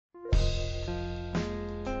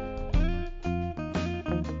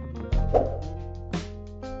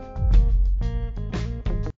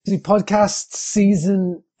Hospitality Podcast,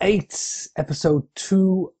 Season 8, Episode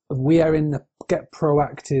 2. We are in the Get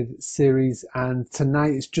Proactive series, and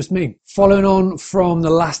tonight it's just me. Following on from the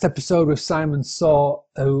last episode with Simon Saw,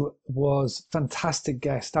 who was a fantastic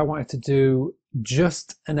guest, I wanted to do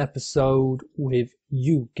just an episode with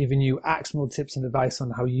you, giving you actionable tips and advice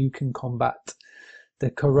on how you can combat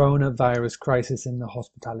the coronavirus crisis in the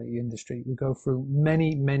hospitality industry. We go through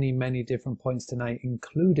many different points tonight,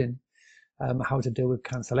 including how to deal with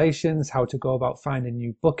cancellations, how to go about finding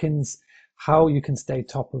new bookings, how you can stay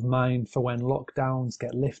top of mind for when lockdowns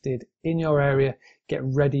get lifted in your area. Get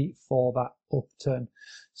ready for that upturn.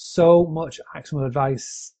 So much actionable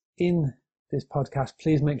advice in this podcast.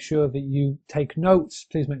 Please make sure that you take notes.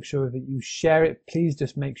 Please make sure that you share it. Please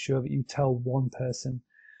just make sure that you tell one person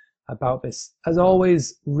about this. As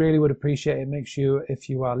always, really would appreciate it. Make sure if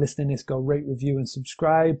you are listening to this, go rate, review and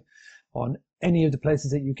subscribe on any of the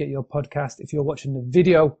places that you get your podcast. If you're watching the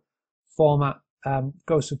video format,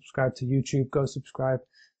 go subscribe to YouTube, go subscribe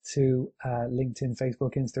to LinkedIn,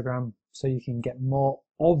 Facebook, Instagram, so you can get more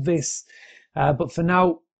of this. But for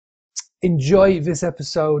now, enjoy this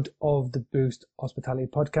episode of the Boost Hospitality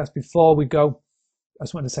Podcast. Before we go, I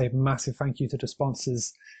just want to say a massive thank you to the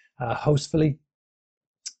sponsors, Hostfully.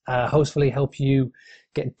 Hostfully help you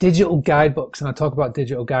get digital guidebooks, and I talk about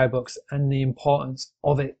digital guidebooks and the importance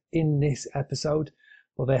of it in this episode.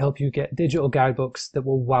 Well, they help you get digital guidebooks that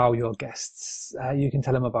will wow your guests. You can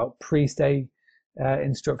tell them about pre-stay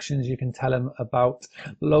instructions. You can tell them about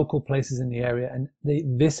local places in the area, and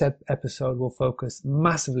this episode will focus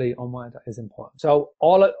massively on why that is important. So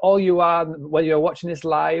all you are, whether you're watching this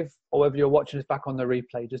live or whether you're watching this back on the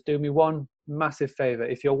replay, just do me one massive favor.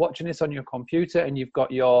 If you're watching this on your computer and you've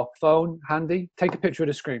got your phone handy, take a picture of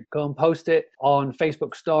the screen. Go and post it on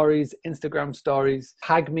Facebook stories, Instagram stories.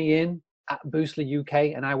 Tag me in at Boostly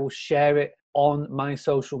UK, and I will share it on my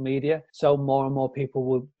social media so more and more people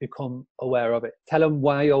will become aware of it. Tell them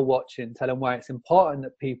why you're watching. Tell them why it's important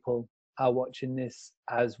that people are watching this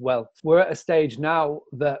as well. We're at a stage now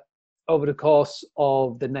that over the course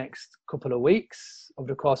of the next couple of weeks, over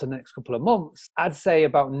the course of the next couple of months, I'd say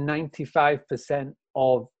about 95%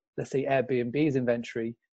 of, let's say, Airbnb's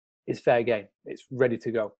inventory is fair game. It's ready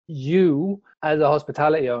to go. You, as a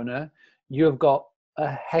hospitality owner, you have got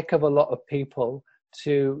a heck of a lot of people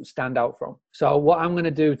to stand out from. So what I'm going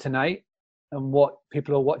to do tonight, and what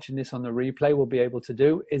people who are watching this on the replay will be able to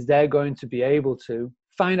do, is they're going to be able to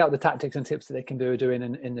find out the tactics and tips that they can do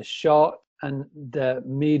in the short and the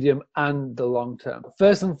medium and the long term.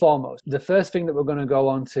 First and foremost, the first thing that we're going to go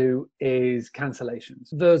on to is cancellations.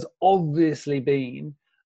 There's obviously been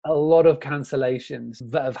a lot of cancellations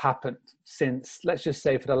that have happened since, let's just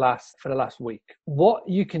say, for the last week. What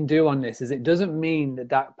you can do on this is, it doesn't mean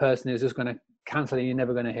that person is just going to cancel and you're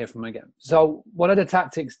never going to hear from them again. So one of the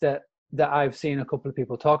tactics that I've seen a couple of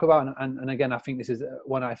people talk about, and again, I think this is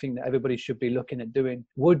one I think that everybody should be looking at doing,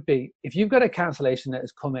 would be, if you've got a cancellation that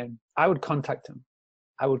has come in, I would contact them.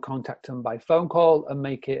 I would contact them by phone call and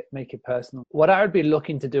make it personal. What I would be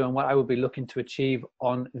looking to do and what I would be looking to achieve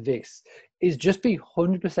on this is just be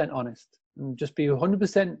 100% honest and just be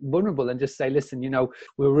 100% vulnerable and just say, listen,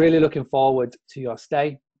 we're really looking forward to your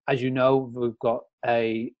stay. As you know, we've got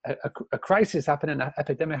a crisis happening, an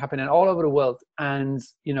epidemic happening all over the world. And,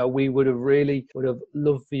 we would have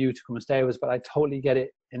loved for you to come and stay with us, but I totally get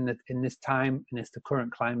it in this time, and it's the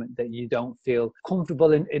current climate, that you don't feel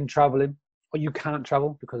comfortable in traveling, or you can't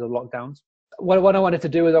travel because of lockdowns. What I wanted to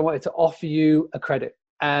do is I wanted to offer you a credit.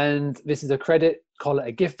 And this is a credit, call it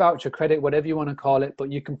a gift voucher, credit, whatever you want to call it,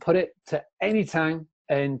 but you can put it to any time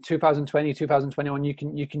in 2020, 2021.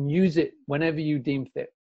 You can use it whenever you deem fit.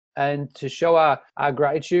 And to show our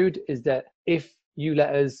gratitude is that if you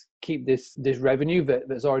let us keep this revenue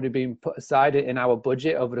that's already been put aside in our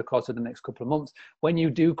budget over the course of the next couple of months, when you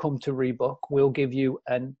do come to rebook, we'll give you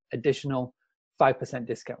an additional 5%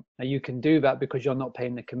 discount. Now you can do that because you're not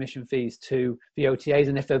paying the commission fees to the OTAs.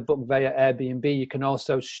 And if they're booked via Airbnb, you can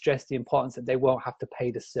also stress the importance that they won't have to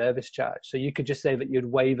pay the service charge. So you could just say that you'd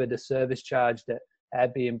waiver the service charge that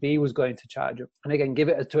Airbnb was going to charge you. And again, give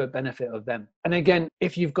it to a benefit of them. And again,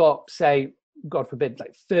 if you've got, say, God forbid,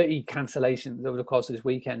 like 30 cancellations over the course of this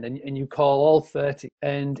weekend, and you call all 30,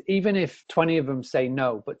 and even if 20 of them say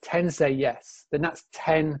no, but 10 say yes, then that's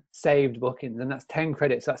 10 saved bookings, and that's 10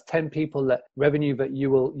 credits. That's 10 people that revenue that you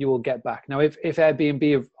will get back. Now, if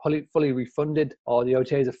Airbnb have fully refunded, or the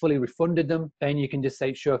OTAs have fully refunded them, then you can just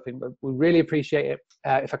say, sure thing, but we really appreciate it.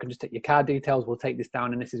 If I can just take your card details, we'll take this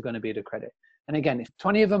down, and this is going to be the credit. And again, if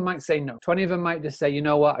 20 of them might say no, 20 of them might just say, you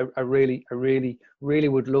know what, I really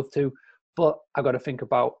would love to, but I've got to think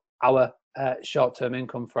about our short-term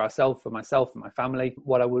income for ourselves, for myself, for my family.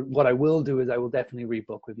 What I will do is I will definitely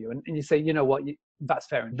rebook with you. And you say, you know what, that's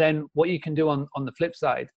fair. Then what you can do on the flip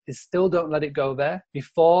side is still don't let it go there.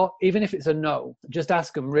 Before, even if it's a no, just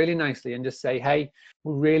ask them really nicely and just say, hey,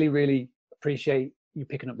 we really, really appreciate you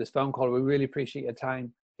picking up this phone call. We really appreciate your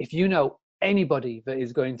time. If you know anybody that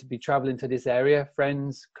is going to be traveling to this area,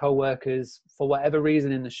 friends, co-workers, for whatever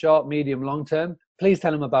reason, in the short, medium, long term, please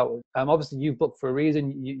tell them about it. Obviously, you've booked for a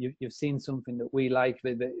reason. You've seen something that we like,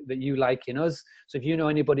 that you like in us. So if you know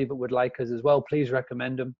anybody that would like us as well, please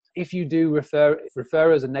recommend them. If you do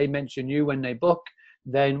refer us and they mention you when they book,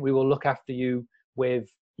 then we will look after you with,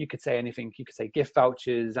 you could say anything. You could say gift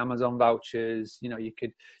vouchers, Amazon vouchers. You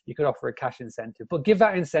could offer a cash incentive, but give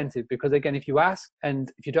that incentive, because again, if you ask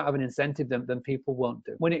and if you don't have an incentive, then people won't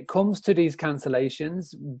do. When it comes to these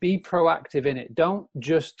cancellations, be proactive in it. Don't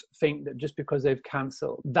just think that just because they've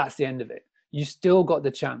cancelled, that's the end of it. You still got the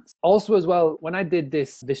chance. Also as well, when I did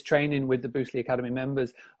this training with the Boostly Academy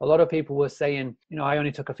members, a lot of people were saying, I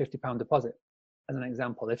only took a £50 deposit. As an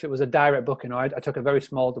example, if it was a direct booking, or I took a very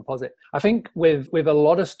small deposit. I think with a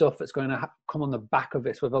lot of stuff that's going to come on the back of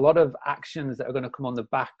this, with a lot of actions that are going to come on the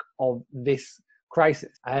back of this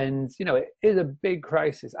crisis, and it is a big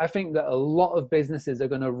crisis, I think that a lot of businesses are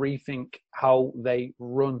going to rethink how they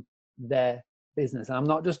run their business. And I'm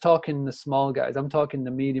not just talking the small guys, I'm talking the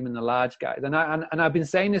medium and the large guys. And I've been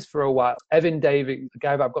saying this for a while. Evan David, the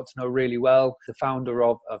guy that I've got to know really well, the founder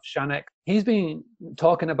of Shanek, he's been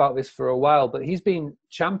talking about this for a while, but he's been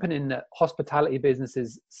championing that hospitality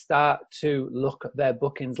businesses start to look at their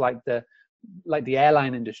bookings like the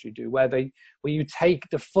airline industry do, where you take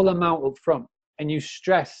the full amount up front and you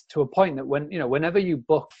stress to a point that whenever you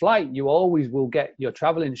book flight, you always will get your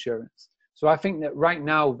travel insurance. So I think that right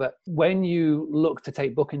now, that when you look to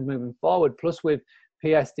take bookings moving forward, plus with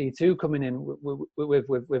PSD2 coming in,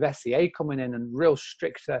 with SCA coming in, and real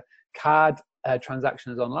stricter card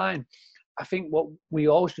transactions online, I think what we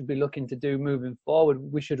all should be looking to do moving forward,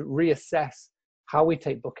 we should reassess how we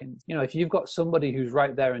take bookings. If you've got somebody who's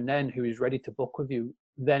right there and then who is ready to book with you,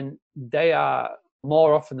 then they are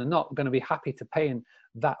more often than not going to be happy to pay in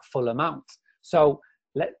that full amount. So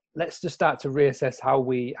let's just start to reassess how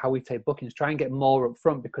we take bookings. Try and get more up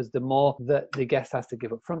front, because the more that the guest has to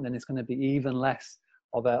give up front, then it's going to be even less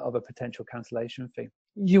of a potential cancellation fee.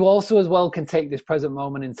 You also as well can take this present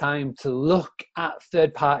moment in time to look at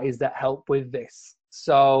third parties that help with this.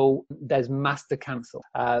 So there's Master Cancel,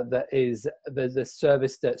 there's a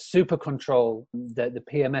service that Super Control, the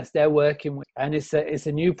PMS they're working with, and it's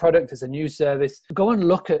a new product, it's a new service. Go and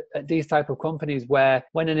look at these type of companies where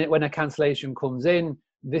when a cancellation comes in,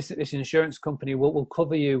 this insurance company will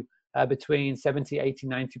cover you between 70, 80,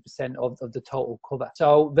 90% of the total cover.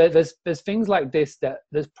 So there's things like this, that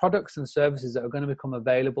there's products and services that are going to become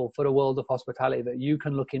available for the world of hospitality that you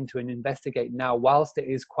can look into and investigate now whilst it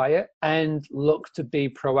is quiet, and look to be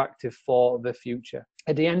proactive for the future.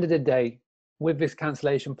 At the end of the day, with this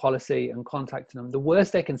cancellation policy and contacting them, the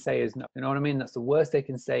worst they can say is no. You know what I mean? That's the worst they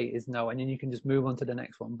can say is no, and then you can just move on to the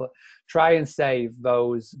next one. But try and save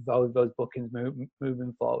those bookings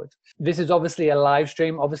moving forward. This is obviously a live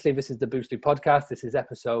stream. Obviously, this is the Boostly podcast. This is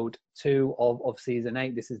episode 2 of season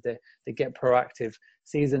 8. This is the Get Proactive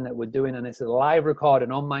season that we're doing, and it's a live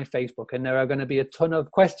recording on my Facebook. And there are going to be a ton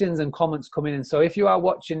of questions and comments coming in. So if you are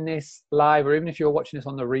watching this live, or even if you're watching this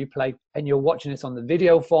on the replay and you're watching this on the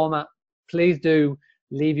video format, please do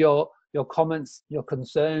leave your comments, your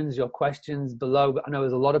concerns, your questions below. But I know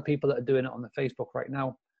there's a lot of people that are doing it on the Facebook right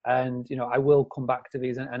now. And, I will come back to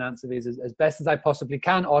these and answer these as best as I possibly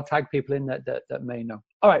can, or tag people in that may know.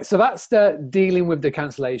 All right, so that's the dealing with the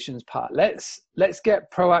cancellations part. Let's get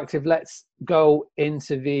proactive. Let's go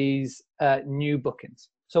into these new bookings.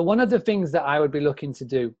 So one of the things that I would be looking to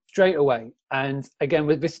do straight away, and again,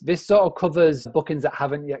 with this sort of covers bookings that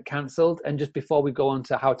haven't yet cancelled, and just before we go on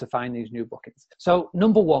to how to find these new bookings. So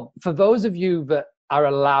number one, for those of you that are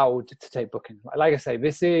allowed to take bookings, like I say,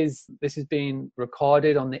 this is being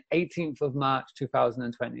recorded on the 18th of March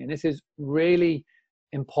 2020, and this is really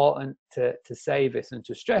important to say this and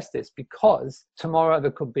to stress this, because tomorrow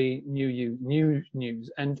there could be new news.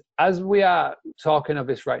 And as we are talking of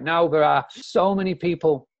this right now, there are so many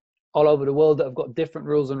people all over the world that have got different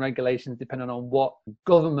rules and regulations depending on what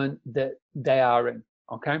government that they are in.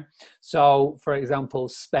 Okay, so for example,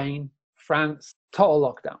 Spain, France, total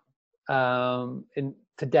lockdown.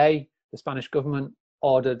 Today, the Spanish government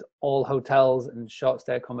ordered all hotels and short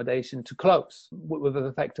stay accommodation to close with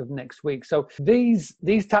effect of next week. So these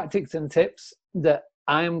tactics and tips that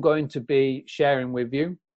I am going to be sharing with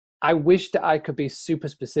you, I wish that I could be super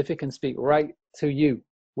specific and speak right to you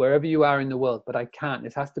wherever you are in the world, but I can't.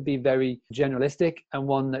 This has to be very generalistic and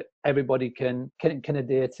one that everybody can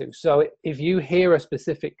adhere to. So if you hear a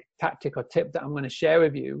specific tactic or tip that I'm going to share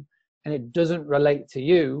with you and it doesn't relate to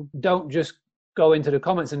you, don't just go into the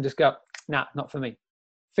comments and just go, nah, not for me.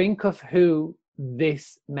 Think of who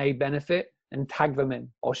this may benefit and tag them in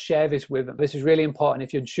or share this with them. This is really important.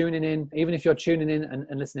 If you're tuning in, even if you're tuning in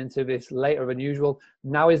and listening to this later than usual,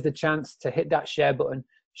 now is the chance to hit that share button,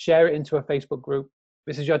 share it into a Facebook group.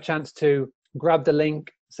 This is your chance to grab the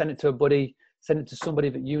link, send it to a buddy, send it to somebody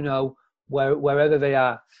that you know, wherever they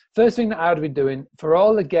are. First thing that I would be doing for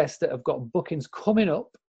all the guests that have got bookings coming up,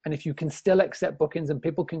 and if you can still accept bookings and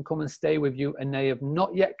people can come and stay with you and they have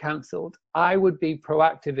not yet cancelled, I would be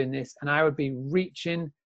proactive in this and I would be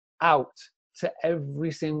reaching out to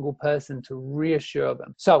every single person to reassure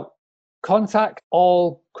them. So contact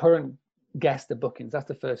all current guests the bookings. That's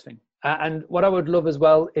the first thing. And what I would love as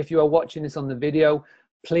well, if you are watching this on the video,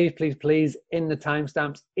 please, please, please, in the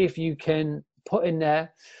timestamps, if you can put in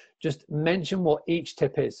there, just mention what each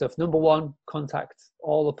tip is. So if number one, contact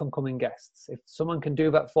all up and coming guests. If someone can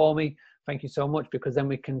do that for me, thank you so much, because then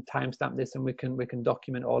we can timestamp this and we can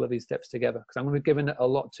document all of these steps together, because I'm going to be giving a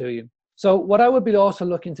lot to you. So what I would be also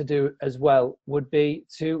looking to do as well would be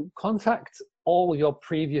to contact all your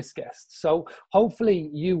previous guests. So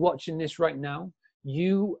hopefully you watching this right now,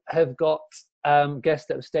 you have got guests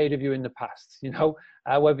that have stayed with you in the past, you know,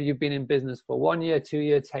 whether you've been in business for 1 year, 2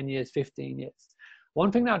 years, 10 years, 15 years. One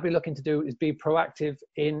thing that I'd be looking to do is be proactive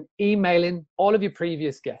in emailing all of your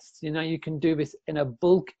previous guests. You know, you can do this in a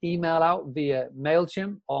bulk email out via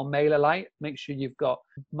MailChimp or MailerLite. Make sure you've got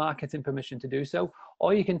marketing permission to do so.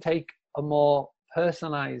 Or you can take a more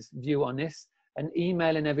personalized view on this and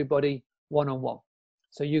emailing everybody one-on-one.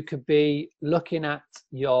 So you could be looking at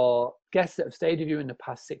your guests that have stayed with you in the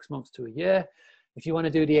past 6 months to a year. If you want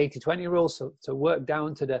to do the 80-20 rule, so to work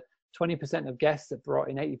down to the 20% of guests that brought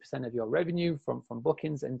in 80% of your revenue from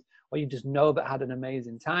bookings, and or you just know that had an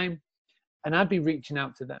amazing time, and I'd be reaching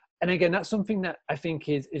out to them. And again, that's something that I think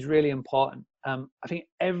is really important. I think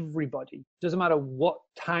everybody, doesn't matter what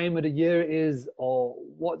time of the year it is or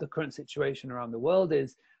what the current situation around the world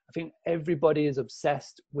is, I think everybody is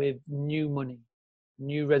obsessed with new money,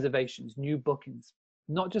 new reservations, new bookings.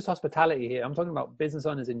 Not just hospitality here, I'm talking about business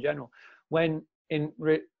owners in general. When in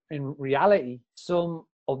reality, some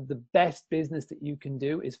of the best business that you can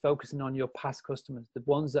do is focusing on your past customers, the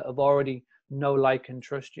ones that have already know, like, and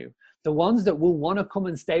trust you, the ones that will want to come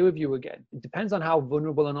and stay with you again. It depends on how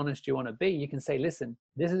vulnerable and honest you want to be. You can say, listen,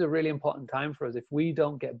 this is a really important time for us. If we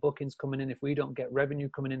don't get bookings coming in, if we don't get revenue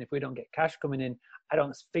coming in, if we don't get cash coming in, I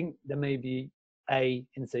don't think there may be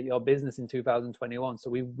insert your business in 2021. So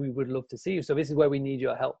we would love to see you. So this is where we need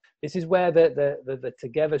your help. This is where the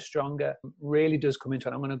Together Stronger really does come into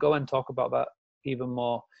it. I'm going to go and talk about that even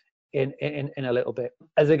more in a little bit.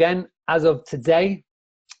 As of today,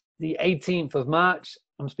 the 18th of March,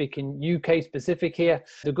 I'm speaking UK specific here,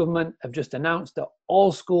 the government have just announced that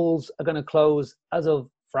all schools are going to close as of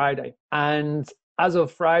Friday. And as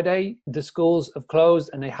of Friday, the schools have closed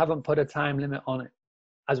and they haven't put a time limit on it.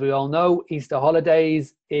 As we all know, Easter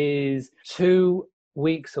holidays is 2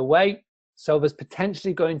 weeks away. So there's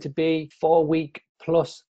potentially going to be 4 week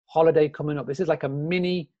plus holiday coming up. This is like a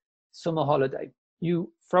mini summer holiday.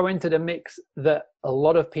 You throw into the mix that a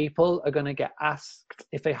lot of people are going to get asked,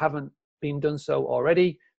 if they haven't been done so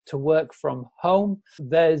already, to work from home.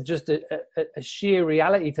 There's just a sheer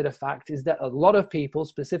reality to the fact is that a lot of people,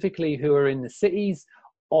 specifically who are in the cities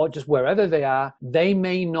or just wherever they are, they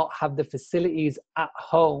may not have the facilities at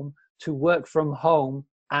home to work from home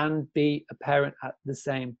and be a parent at the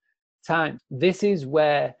same time. This is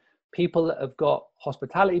where people that have got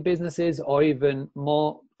hospitality businesses or even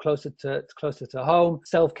more closer to home,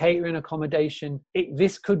 self-catering accommodation,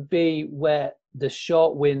 this could be where the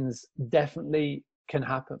short wins definitely can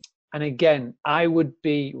happen. And again, I would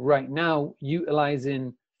be right now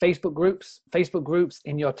utilizing Facebook groups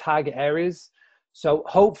in your target areas. So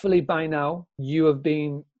hopefully by now you have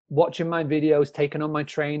been watching my videos, taking on my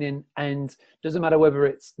training, and doesn't matter whether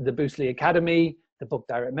it's the Boostly Academy, the Book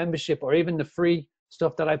Direct membership, or even the free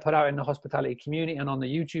stuff that I put out in the hospitality community and on the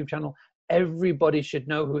YouTube channel. Everybody should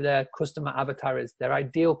know who their customer avatar is, their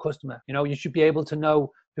ideal customer. You know, you should be able to know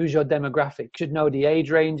who's your demographic. You should know the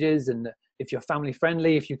age ranges and if you're family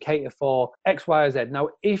friendly, if you cater for X, Y, or Z. Now,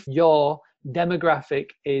 if your demographic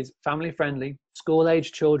is family friendly, school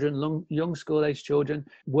age children, young school age children,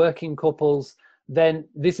 working couples, then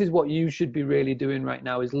this is what you should be really doing right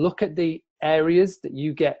now, is look at the areas that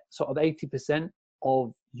you get sort of 80%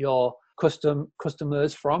 of your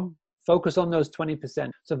customers from. Focus on those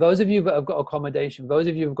 20%. So those of you that have got accommodation, those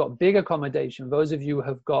of you who've got big accommodation, those of you who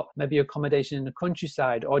have got maybe accommodation in the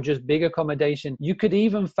countryside or just big accommodation, you could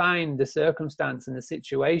even find the circumstance and the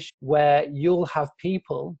situation where you'll have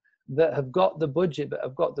people that have got the budget, that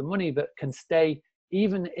have got the money, that can stay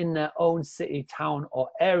even in their own city, town, or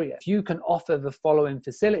area. If you can offer the following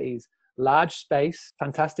facilities: large space,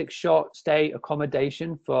 fantastic short stay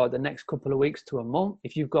accommodation for the next couple of weeks to a month.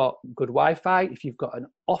 If you've got good Wi-Fi, if you've got an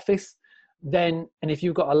office, then, and if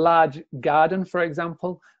you've got a large garden, for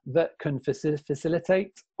example, that can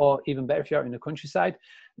facilitate, or even better if you're out in the countryside,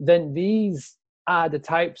 then these are the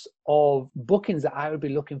types of bookings that I would be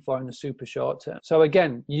looking for in the super short term. So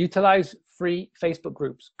again, utilize free Facebook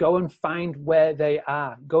groups. Go and find where they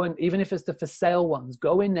are. Go and, even if it's the for sale ones,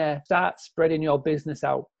 go in there, start spreading your business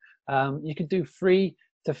out. You can do 3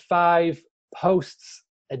 to 5 posts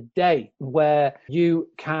a day where you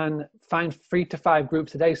can find 3 to 5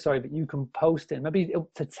 groups a day, that you can post in, maybe up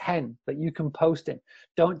to 10 that you can post in.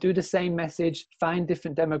 Don't do the same message. Find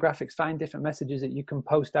different demographics, find different messages that you can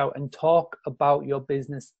post out and talk about your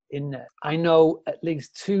business in there. I know at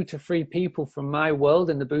least 2 to 3 people from my world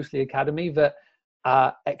in the Boostly Academy that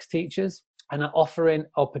are ex-teachers and are offering,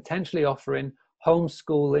 or potentially offering,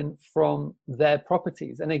 homeschooling from their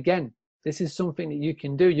properties. And again, this is something that you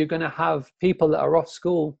can do. You're going to have people that are off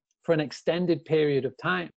school for an extended period of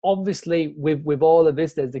time. Obviously, with all of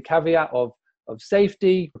this, there's the caveat of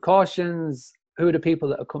safety, precautions, who are the people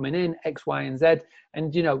that are coming in, X, Y, and Z.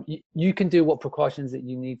 And you can do what precautions that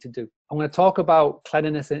you need to do. I'm going to talk about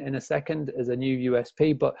cleanliness in a second as a new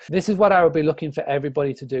USP, but this is what I would be looking for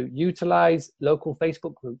everybody to do. Utilize local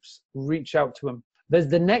Facebook groups, reach out to them. There's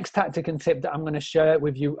the next tactic and tip that I'm going to share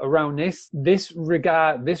with you around this. This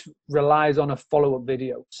relies on a follow-up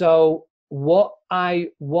video. So what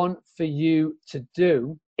I want for you to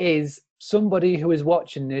do is, somebody who is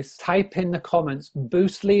watching this, type in the comments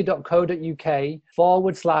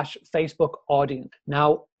boostly.co.uk/Facebook audience.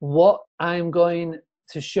 Now, what I'm going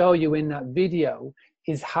to show you in that video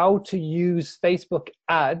is how to use Facebook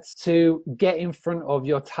ads to get in front of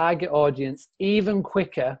your target audience even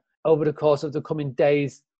quicker over the course of the coming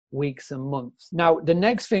days, weeks, and months. Now, the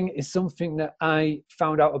next thing is something that I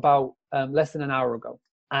found out about less than an hour ago.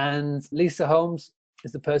 And Lisa Holmes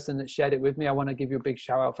is the person that shared it with me. I want to give you a big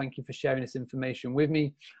shout out. Thank you for sharing this information with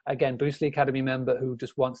me. Again, Boostly Academy member who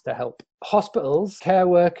just wants to help. Hospitals, care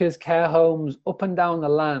workers, care homes, up and down the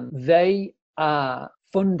land, they are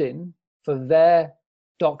funding for their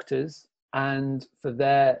doctors and for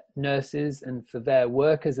their nurses and for their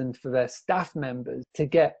workers and for their staff members to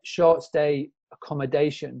get short stay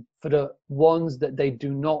accommodation for the ones that they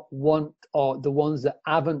do not want, or the ones that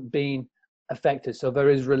haven't been affected. So there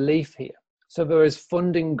is relief here. So there is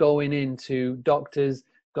funding going into doctors,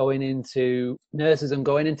 going into nurses, and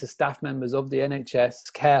going into staff members of the NHS,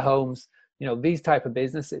 care homes, these type of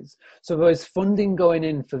businesses. So there is funding going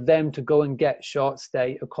in for them to go and get short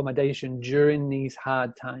stay accommodation during these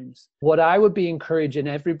hard times. What I would be encouraging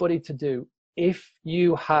everybody to do, if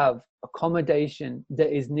you have accommodation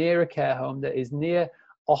that is near a care home, that is near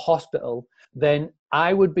a hospital, then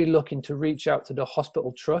I would be looking to reach out to the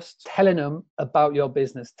hospital trust, telling them about your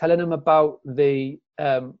business, telling them about the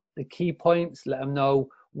key points, let them know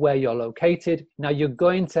where you're located. Now, you're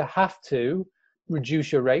going to have to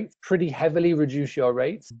reduce your rates, pretty heavily reduce your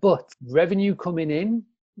rates, but revenue coming in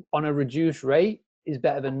on a reduced rate is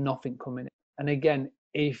better than nothing coming in. And again,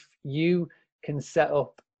 if you can set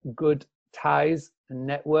up good ties and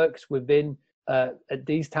networks within at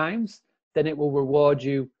these times, then it will reward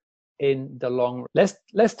you in the long run.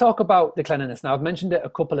 Let's talk about the cleanliness. Now, I've mentioned it a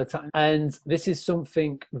couple of times, and this is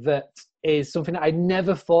something that I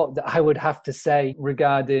never thought that I would have to say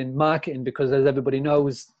regarding marketing, because as everybody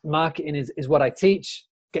knows, marketing is what I teach.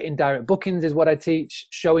 Getting direct bookings is what I teach.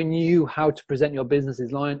 Showing you how to present your business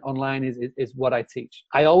online is what I teach.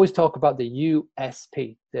 I always talk about the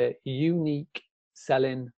USP, the unique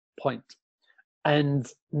selling point.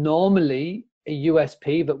 And normally, a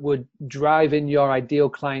USP that would drive in your ideal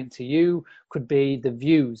client to you could be the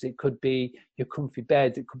views, it could be your comfy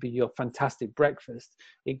bed, it could be your fantastic breakfast,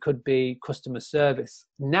 it could be customer service.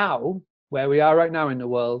 Now, where we are right now in the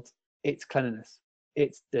world, it's cleanliness.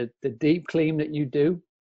 It's the deep clean that you do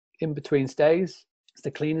in between stays. It's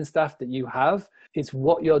the cleaning staff that you have. It's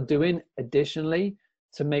what you're doing additionally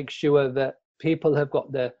to make sure that people have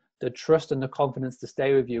got the trust and the confidence to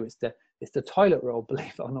stay with you. It's the toilet roll,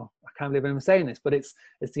 believe it or not. I can't believe I'm saying this, but it's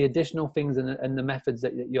the additional things and the methods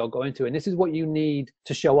that you're going to. And this is what you need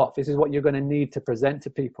to show off. This is what you're going to need to present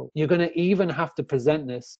to people. You're going to even have to present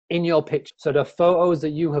this in your pitch. So the photos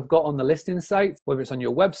that you have got on the listing site, whether it's on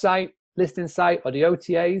your website, listing site or the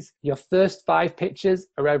OTAs, your first 5 pictures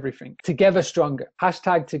are everything. Together Stronger.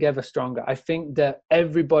 Hashtag Together Stronger. I think that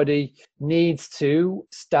everybody needs to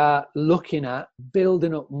start looking at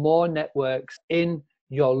building up more networks in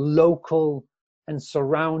your local and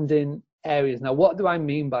surrounding areas. Now, what do I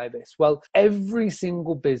mean by this? Well, every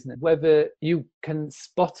single business, whether you can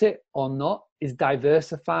spot it or not, is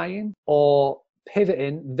diversifying or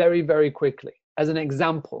pivoting very, very quickly. As an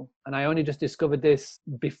example, and I only just discovered this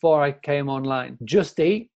before I came online, Just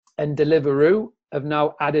Eat and Deliveroo have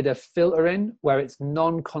now added a filter in where it's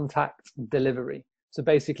non-contact delivery. So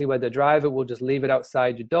basically where the driver will just leave it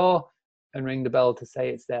outside your door and ring the bell to say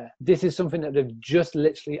it's there. This is something that they've just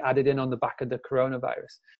literally added in on the back of the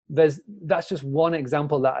coronavirus. That's just one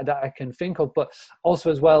example that I can think of, but also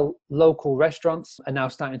as well, local restaurants are now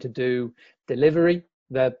starting to do delivery.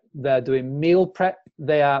 They're doing meal prep.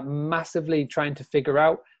 They are massively trying to figure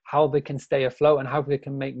out how they can stay afloat and how they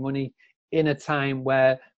can make money in a time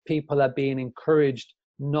where people are being encouraged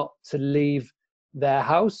not to leave their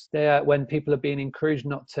house. When people are being encouraged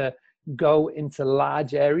not to go into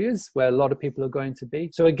large areas where a lot of people are going to be.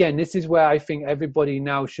 So again, this is where I think everybody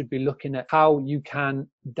now should be looking at how you can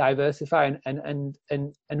diversify and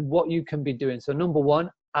what you can be doing. So number one,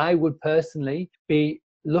 I would personally be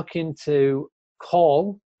looking to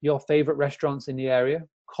call your favorite restaurants in the area,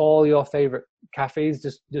 call your favorite cafes,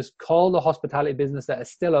 just call the hospitality business that are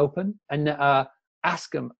still open and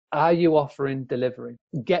ask them, are you offering delivery?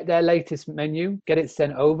 Get their latest menu, get it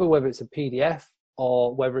sent over, whether it's a PDF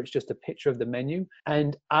or whether it's just a picture of the menu.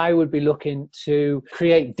 And I would be looking to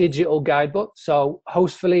create digital guidebooks. So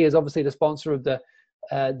Hostfully is obviously the sponsor of the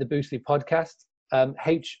Boostly podcast,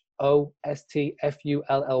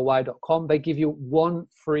 hostfully.com. They give you one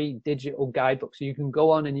free digital guidebook. So you can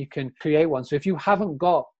go on and you can create one. So if you haven't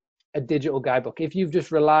got a digital guidebook, if you've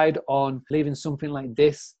just relied on leaving something like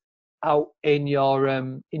this out in your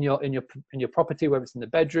property, whether it's in the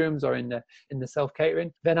bedrooms or in the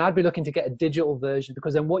self-catering, then I'd be looking to get a digital version,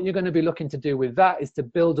 because then what you're going to be looking to do with that is to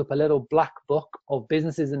build up a little black book of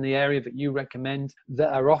businesses in the area that you recommend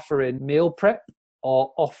that are offering meal prep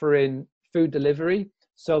or offering food delivery,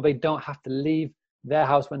 so they don't have to leave their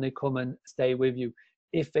house when they come and stay with you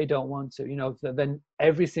if they don't want to. Then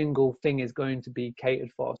every single thing is going to be catered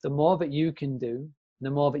for. The more that you can do, the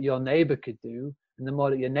more that your neighbor could do, and the more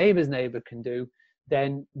that your neighbor's neighbor can do,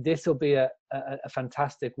 then this will be a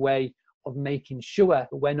fantastic way of making sure that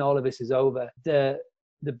when all of this is over, the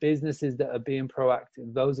businesses that are being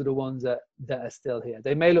proactive, those are the ones that are still here.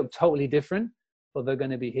 They may look totally different, but they're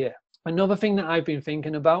going to be here. Another thing that I've been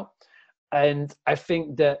thinking about, and I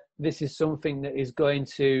think that this is something that is going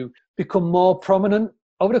to become more prominent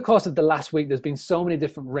over the course of the last week. There's been so many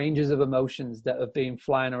different ranges of emotions that have been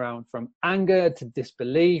flying around, from anger to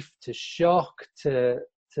disbelief to shock to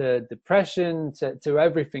depression to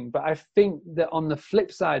everything. But I think that on the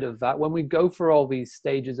flip side of that, when we go through all these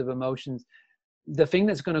stages of emotions, the thing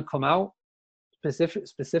that's going to come out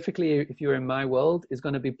specifically if you're in my world is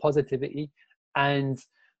going to be positivity and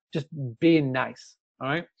just being nice. All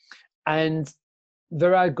right. And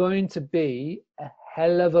there are going to be a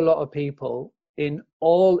hell of a lot of people in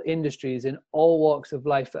all industries, in all walks of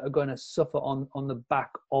life, that are going to suffer on the back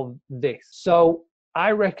of this. So I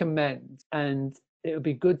recommend, and it would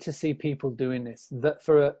be good to see people doing this, that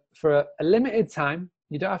for a limited time,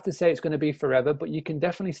 you don't have to say it's going to be forever, but you can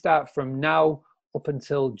definitely start from now up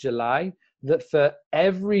until July, that for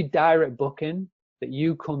every direct booking that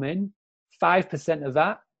you come in, 5% of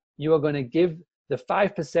that, you are going to give the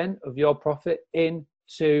 5% of your profit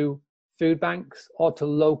into food banks or to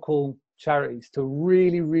local charities to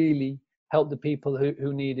really, really help the people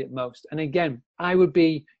who need it most. And again, I would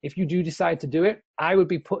be, if you do decide to do it, I would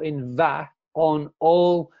be putting that on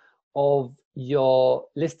all of your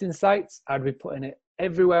listing sites. I'd be putting it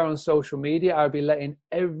everywhere on social media. I'd be letting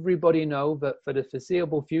everybody know that for the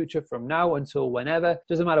foreseeable future, from now until whenever,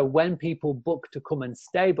 doesn't matter when people book to come and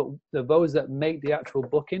stay, but those that make the actual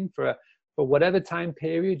booking for whatever time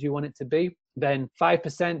period you want it to be, then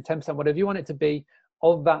 5%, 10%, whatever you want it to be,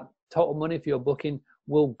 of that total money for your booking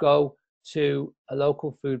will go to a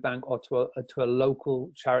local food bank or to a local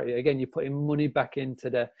charity. Again, you're putting money back into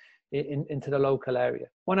the local area.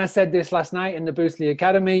 When I said this last night in the Boostly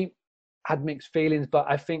Academy, I had mixed feelings, but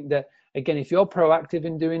I think that, again, if you're proactive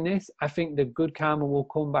in doing this, I think the good karma will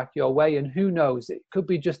come back your way. And who knows, it could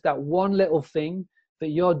be just that one little thing that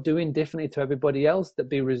you're doing differently to everybody else that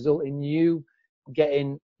be result in you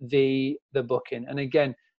getting the booking. And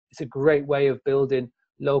again, it's a great way of building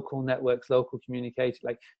local networks, local communication.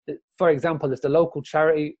 Like, for example, there's the local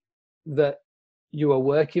charity that you are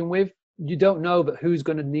working with you don't know, but who's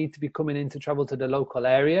going to need to be coming in to travel to the local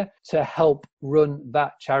area to help run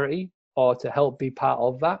that charity or to help be part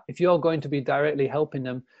of that. If you're going to be directly helping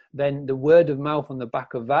them, then the word of mouth on the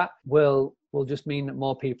back of that will just mean that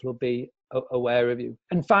more people will be aware of you.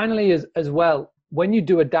 And finally, as well, when you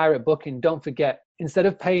do a direct booking, don't forget, instead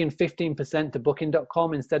of paying 15% to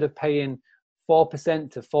booking.com, instead of paying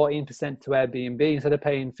 4% to 14% to Airbnb, instead of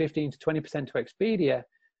paying 15 to 20% to Expedia,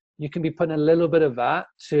 you can be putting a little bit of that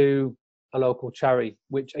to a local charity,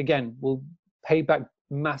 which again will pay back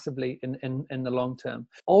massively in the long term.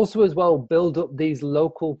 Also as well, build up these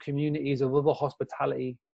local communities of other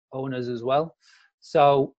hospitality owners as well.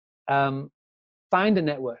 So find a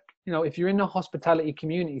network. You know, if you're in the hospitality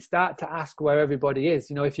community, start to ask where everybody is.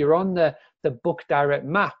 You know, if you're on the Book Direct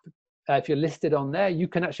map, if you're listed on there, you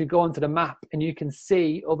can actually go onto the map and you can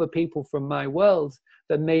see other people from My World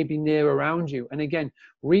that may be near around you. And again,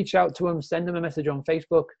 reach out to them, send them a message on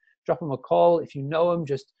Facebook, drop them a call. If you know them,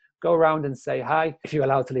 just go around and say hi, if you're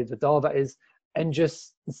allowed to leave the door, that is, and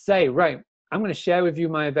just say, right, I'm going to share with you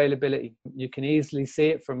my availability. You can easily see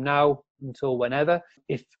it from now until whenever.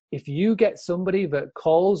 If you get somebody that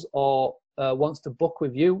calls or wants to book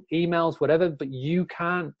with you, emails, whatever, but you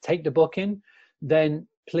can't take the booking, then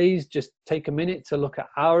please just take a minute to look at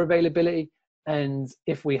our availability. And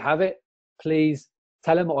if we have it, please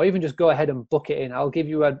tell them, or even just go ahead and book it in. I'll give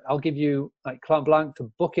you like carte blanche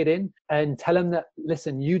to book it in, and tell them that,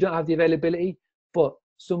 listen, you don't have the availability, but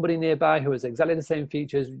somebody nearby who has exactly the same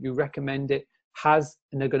features you recommend it has,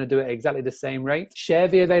 and they're going to do it at exactly the same rate. Share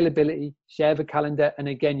the availability, share the calendar, and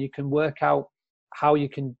again, you can work out how you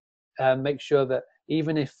can make sure that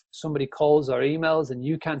even if somebody calls or emails and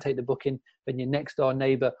you can't take the booking, then your next door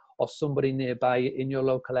neighbor or somebody nearby in your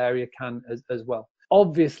local area can as well.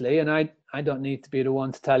 Obviously, and I don't need to be the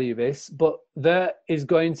one to tell you this, but there is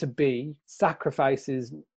going to be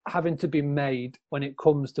sacrifices having to be made when it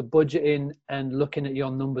comes to budgeting and looking at your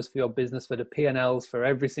numbers for your business, for the P&Ls for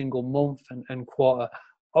every single month and quarter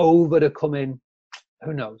over the coming,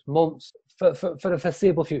 who knows, months, for the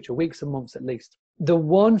foreseeable future, weeks and months at least. The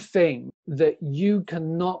one thing that you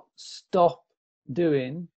cannot stop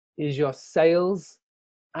doing is your sales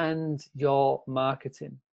and your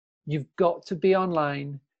marketing. You've got to be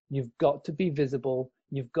online, you've got to be visible,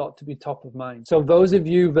 you've got to be top of mind. So those of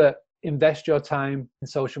you that invest your time in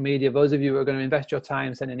social media, those of you who are going to invest your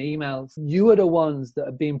time sending emails, you are the ones that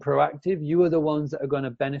are being proactive. You are the ones that are going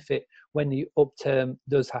to benefit when the upturn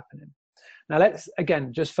does happen. Now let's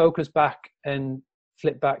again just focus back and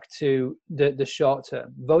flip back to the short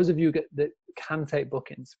term. Those of you that can take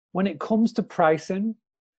bookings, when it comes to pricing,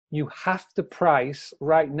 you have to price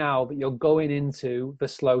right now that you're going into the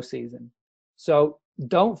slow season. So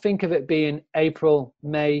don't think of it being April,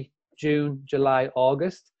 May, June, July,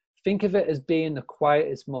 August. Think of it as being the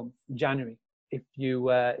quietest month, January. If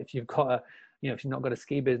you've got a, if you've not got a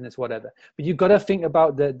ski business, whatever. But you've got to think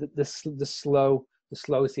about the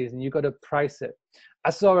slow season. You've got to price it. I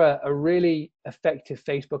saw a really effective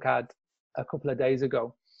Facebook ad a couple of days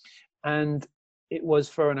ago, and it was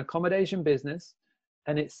for an accommodation business,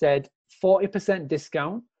 and it said 40%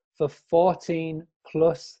 discount for 14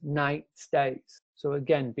 plus night stays. So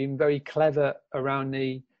again, being very clever around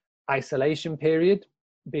the isolation period,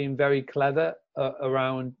 being very clever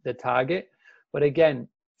around the target. But again,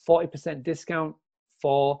 40% discount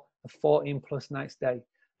for a 14 plus night stay.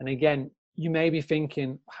 And again, you may be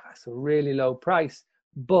thinking, wow, that's a really low price.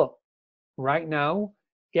 But right now,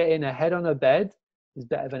 getting a head on a bed is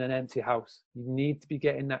better than an empty house. You need to be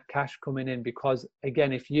getting that cash coming in, because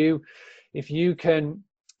again, if you can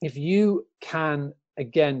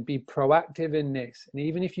again be proactive in this, and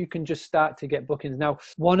even if you can just start to get bookings. Now,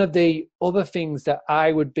 one of the other things that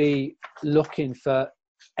I would be looking for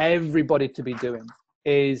everybody to be doing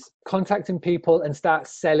is contacting people and start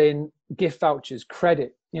selling gift vouchers,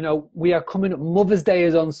 credit. We are coming up, Mother's Day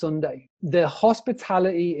is on Sunday. The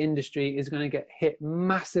hospitality industry is going to get hit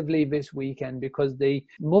massively this weekend, because the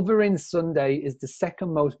Mothering Sunday is the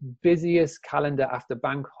second most busiest calendar after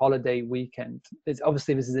bank holiday weekend.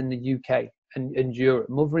 Obviously this is in the UK and Europe.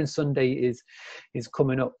 Mothering Sunday is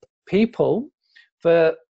coming up. People,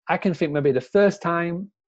 I can think maybe the first time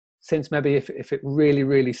since maybe if it really,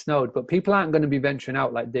 really snowed, but people aren't going to be venturing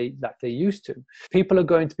out like they used to. People are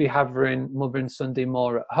going to be having Mothering Sunday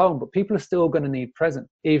more at home, but people are still going to need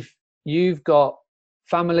presents. If you've got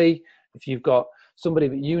family, if you've got somebody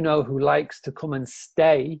that who likes to come and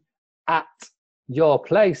stay at your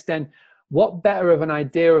place, then What better of an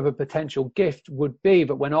idea of a potential gift would be,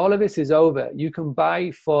 but when all of this is over, you can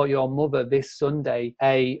buy for your mother this Sunday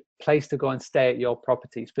a place to go and stay at your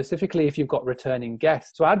property, specifically if you've got returning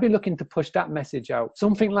guests. So I'd be looking to push that message out.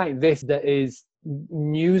 Something like this that is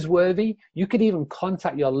newsworthy. You could even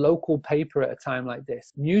contact your local paper at a time like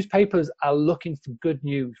this. Newspapers are looking for good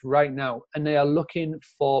news right now, and they are looking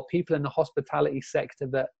for people in the hospitality sector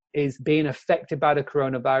that is being affected by the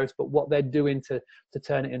coronavirus, but what they're doing to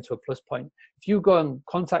turn it into a plus point. If you go and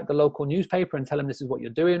contact the local newspaper and tell them this is what you're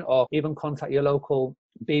doing, or even contact your local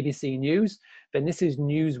BBC News, then this is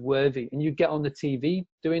newsworthy. And you get on the TV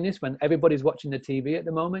doing this when everybody's watching the TV at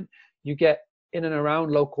the moment. You get in and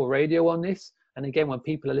around local radio on this. And again, when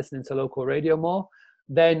people are listening to local radio more,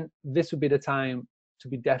 then this would be the time to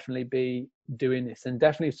definitely be doing this, and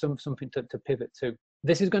definitely something to pivot to.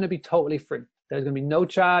 This is going to be totally free. There's going to be no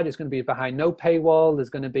charge. It's going to be behind no paywall. There's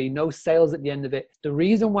going to be no sales at the end of it. The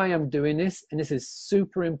reason why I'm doing this, and this is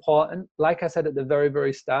super important, like I said at the very,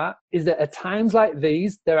 very start, is that at times like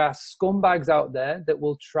these, there are scumbags out there that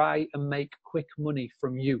will try and make quick money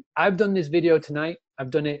from you. I've done this video tonight.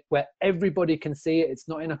 I've done it where everybody can see it. It's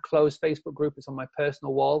not in a closed Facebook group. It's on my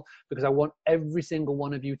personal wall because I want every single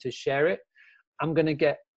one of you to share it. I'm going to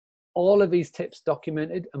get all of these tips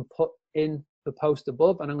documented and put in the post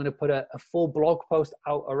above, and I'm going to put a full blog post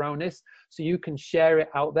out around this so you can share it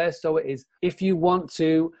out there. So it is, if you want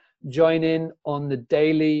to join in on the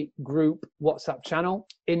daily group WhatsApp channel,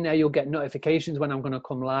 in there you'll get notifications when I'm going to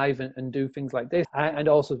come live and do things like this, and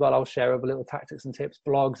also as well I'll share other little tactics and tips,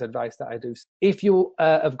 blogs, advice that I do. If you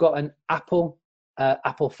have got an Apple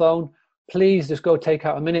phone, please just go take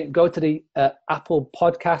out a minute, go to the Apple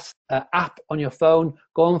Podcast app on your phone,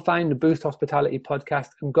 go and find the Boost Hospitality Podcast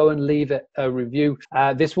and go and leave it a review.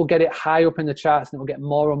 This will get it high up in the charts, and it will get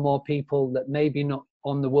more and more people that maybe not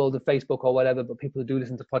on the world of Facebook or whatever, but people who do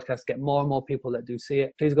listen to podcasts, get more and more people that do see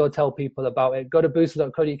it. Please go tell people about it. Go to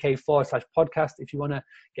boostly.co.uk/podcast if you want to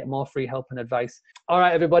get more free help and advice. All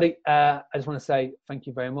right, everybody. I just want to say thank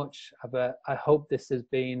you very much. I hope this has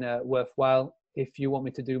been worthwhile. If you want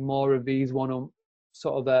me to do more of these one-on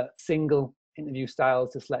sort of a single interview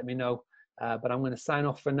styles, just let me know. But I'm going to sign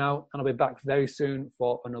off for now, and I'll be back very soon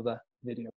for another video.